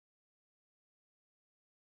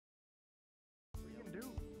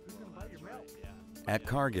At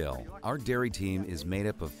Cargill, our dairy team is made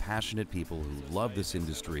up of passionate people who love this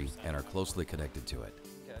industry and are closely connected to it.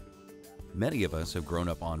 Many of us have grown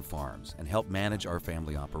up on farms and help manage our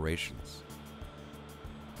family operations.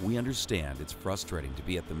 We understand it's frustrating to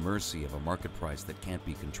be at the mercy of a market price that can't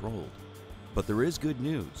be controlled. But there is good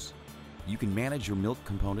news. You can manage your milk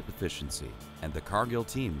component efficiency, and the Cargill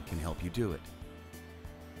team can help you do it.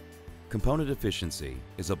 Component efficiency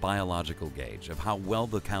is a biological gauge of how well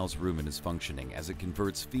the cow's rumen is functioning as it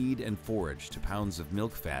converts feed and forage to pounds of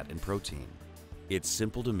milk fat and protein. It's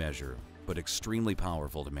simple to measure, but extremely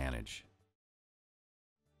powerful to manage.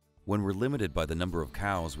 When we're limited by the number of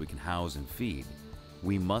cows we can house and feed,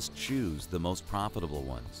 we must choose the most profitable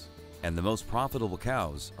ones. And the most profitable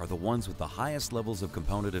cows are the ones with the highest levels of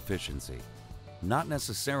component efficiency, not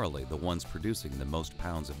necessarily the ones producing the most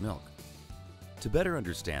pounds of milk. To better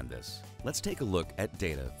understand this, let's take a look at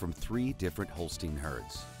data from 3 different Holstein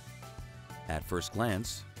herds. At first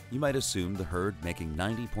glance, you might assume the herd making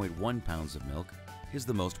 90.1 pounds of milk is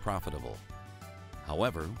the most profitable.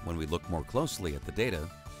 However, when we look more closely at the data,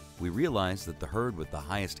 we realize that the herd with the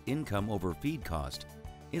highest income over feed cost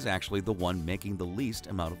is actually the one making the least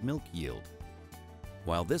amount of milk yield.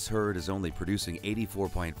 While this herd is only producing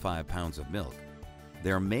 84.5 pounds of milk,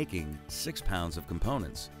 they are making 6 pounds of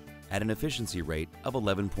components at an efficiency rate of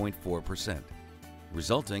 11.4%,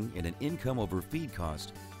 resulting in an income over feed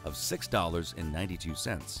cost of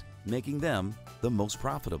 $6.92, making them the most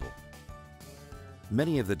profitable.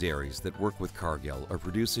 Many of the dairies that work with Cargill are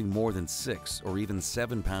producing more than 6 or even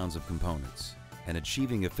 7 pounds of components and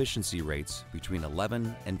achieving efficiency rates between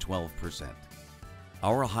 11 and 12%.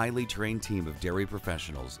 Our highly trained team of dairy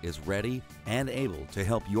professionals is ready and able to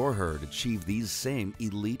help your herd achieve these same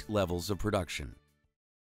elite levels of production.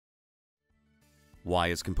 Why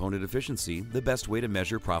is component efficiency the best way to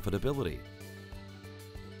measure profitability?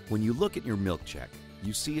 When you look at your milk check,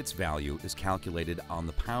 you see its value is calculated on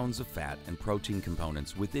the pounds of fat and protein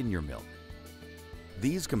components within your milk.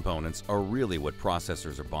 These components are really what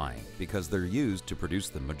processors are buying because they're used to produce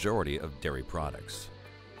the majority of dairy products.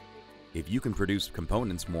 If you can produce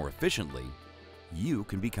components more efficiently, you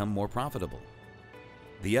can become more profitable.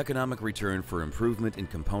 The economic return for improvement in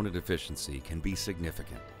component efficiency can be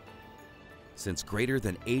significant. Since greater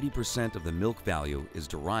than 80% of the milk value is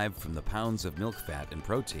derived from the pounds of milk fat and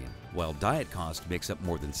protein, while diet cost makes up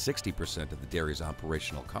more than 60% of the dairy's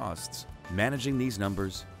operational costs, managing these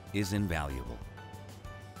numbers is invaluable.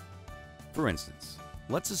 For instance,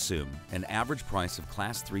 let's assume an average price of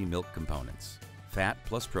Class 3 milk components, fat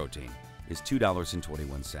plus protein, is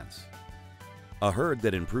 $2.21. A herd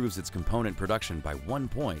that improves its component production by 1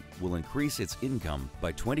 point will increase its income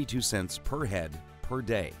by 22 cents per head per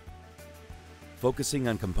day. Focusing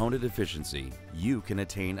on component efficiency, you can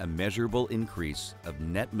attain a measurable increase of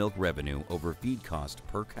net milk revenue over feed cost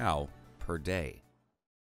per cow per day.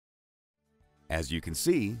 As you can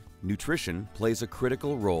see, nutrition plays a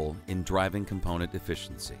critical role in driving component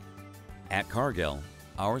efficiency. At Cargill,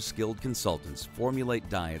 our skilled consultants formulate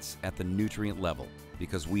diets at the nutrient level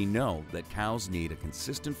because we know that cows need a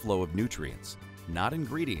consistent flow of nutrients, not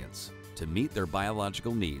ingredients, to meet their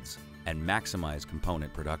biological needs and maximize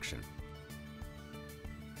component production.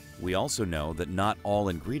 We also know that not all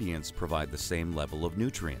ingredients provide the same level of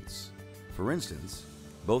nutrients. For instance,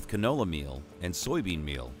 both canola meal and soybean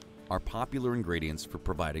meal are popular ingredients for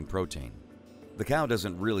providing protein. The cow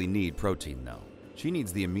doesn't really need protein though. She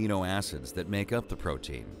needs the amino acids that make up the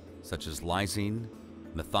protein, such as lysine,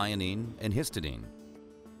 methionine, and histidine.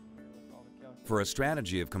 For a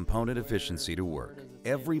strategy of component efficiency to work,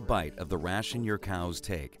 every bite of the ration your cows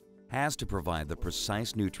take has to provide the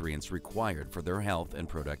precise nutrients required for their health and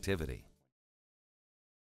productivity.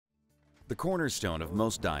 The cornerstone of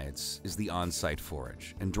most diets is the on-site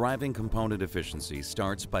forage, and driving component efficiency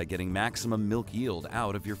starts by getting maximum milk yield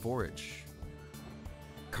out of your forage.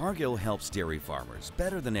 Cargill helps dairy farmers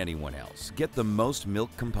better than anyone else get the most milk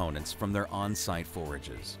components from their on-site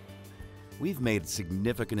forages. We've made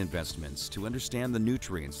significant investments to understand the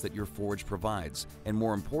nutrients that your forage provides, and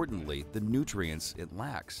more importantly, the nutrients it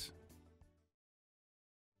lacks.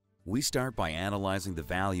 We start by analyzing the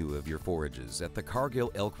value of your forages at the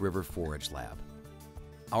Cargill Elk River Forage Lab.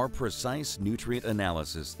 Our precise nutrient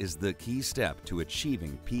analysis is the key step to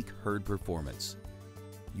achieving peak herd performance.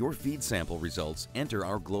 Your feed sample results enter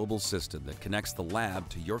our global system that connects the lab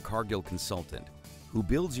to your Cargill consultant, who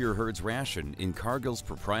builds your herd's ration in Cargill's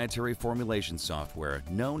proprietary formulation software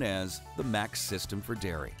known as the Max System for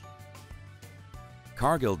Dairy.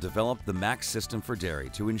 Cargill developed the Max System for Dairy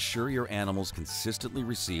to ensure your animals consistently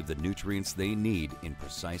receive the nutrients they need in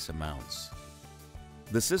precise amounts.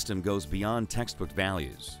 The system goes beyond textbook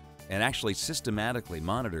values and actually systematically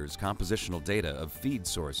monitors compositional data of feed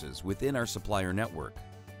sources within our supplier network.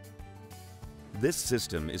 This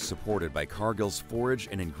system is supported by Cargill's forage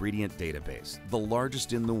and ingredient database, the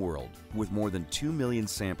largest in the world, with more than 2 million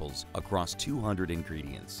samples across 200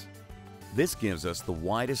 ingredients. This gives us the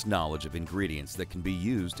widest knowledge of ingredients that can be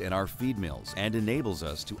used in our feed mills and enables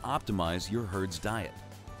us to optimize your herd's diet.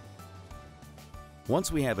 Once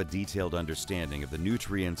we have a detailed understanding of the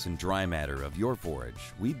nutrients and dry matter of your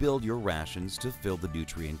forage, we build your rations to fill the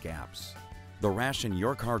nutrient gaps. The ration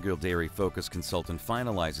your Cargill Dairy Focus consultant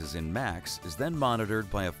finalizes in Max is then monitored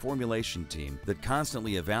by a formulation team that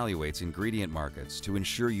constantly evaluates ingredient markets to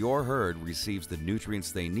ensure your herd receives the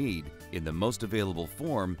nutrients they need in the most available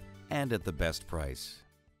form and at the best price.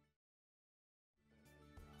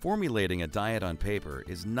 Formulating a diet on paper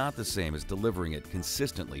is not the same as delivering it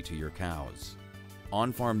consistently to your cows.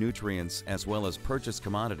 On-farm nutrients as well as purchased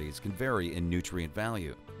commodities can vary in nutrient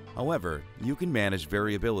value. However, you can manage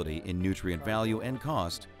variability in nutrient value and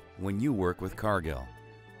cost when you work with Cargill.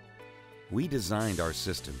 We designed our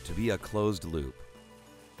system to be a closed loop.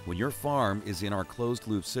 When your farm is in our closed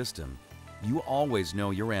loop system, you always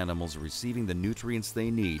know your animals are receiving the nutrients they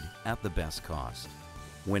need at the best cost.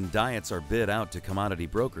 When diets are bid out to commodity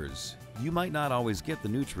brokers, you might not always get the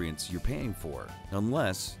nutrients you're paying for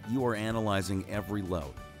unless you are analyzing every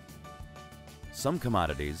load. Some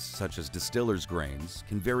commodities, such as distillers' grains,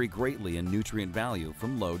 can vary greatly in nutrient value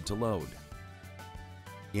from load to load.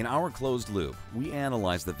 In our closed loop, we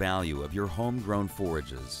analyze the value of your homegrown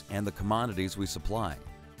forages and the commodities we supply.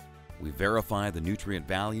 We verify the nutrient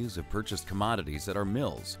values of purchased commodities at our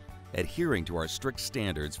mills, adhering to our strict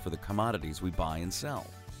standards for the commodities we buy and sell.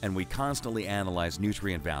 And we constantly analyze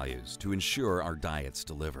nutrient values to ensure our diets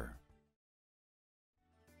deliver.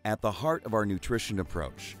 At the heart of our nutrition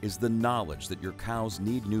approach is the knowledge that your cows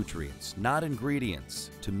need nutrients, not ingredients,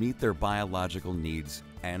 to meet their biological needs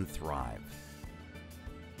and thrive.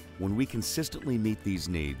 When we consistently meet these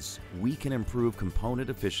needs, we can improve component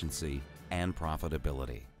efficiency and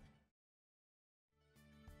profitability.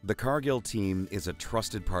 The Cargill team is a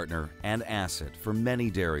trusted partner and asset for many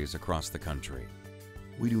dairies across the country.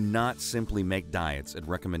 We do not simply make diets and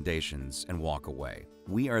recommendations and walk away.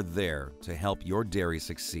 We are there to help your dairy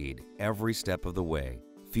succeed every step of the way,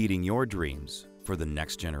 feeding your dreams for the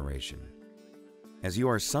next generation. As you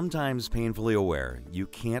are sometimes painfully aware, you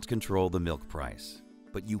can't control the milk price,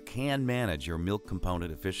 but you can manage your milk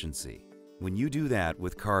component efficiency. When you do that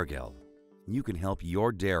with Cargill, you can help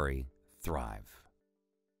your dairy thrive.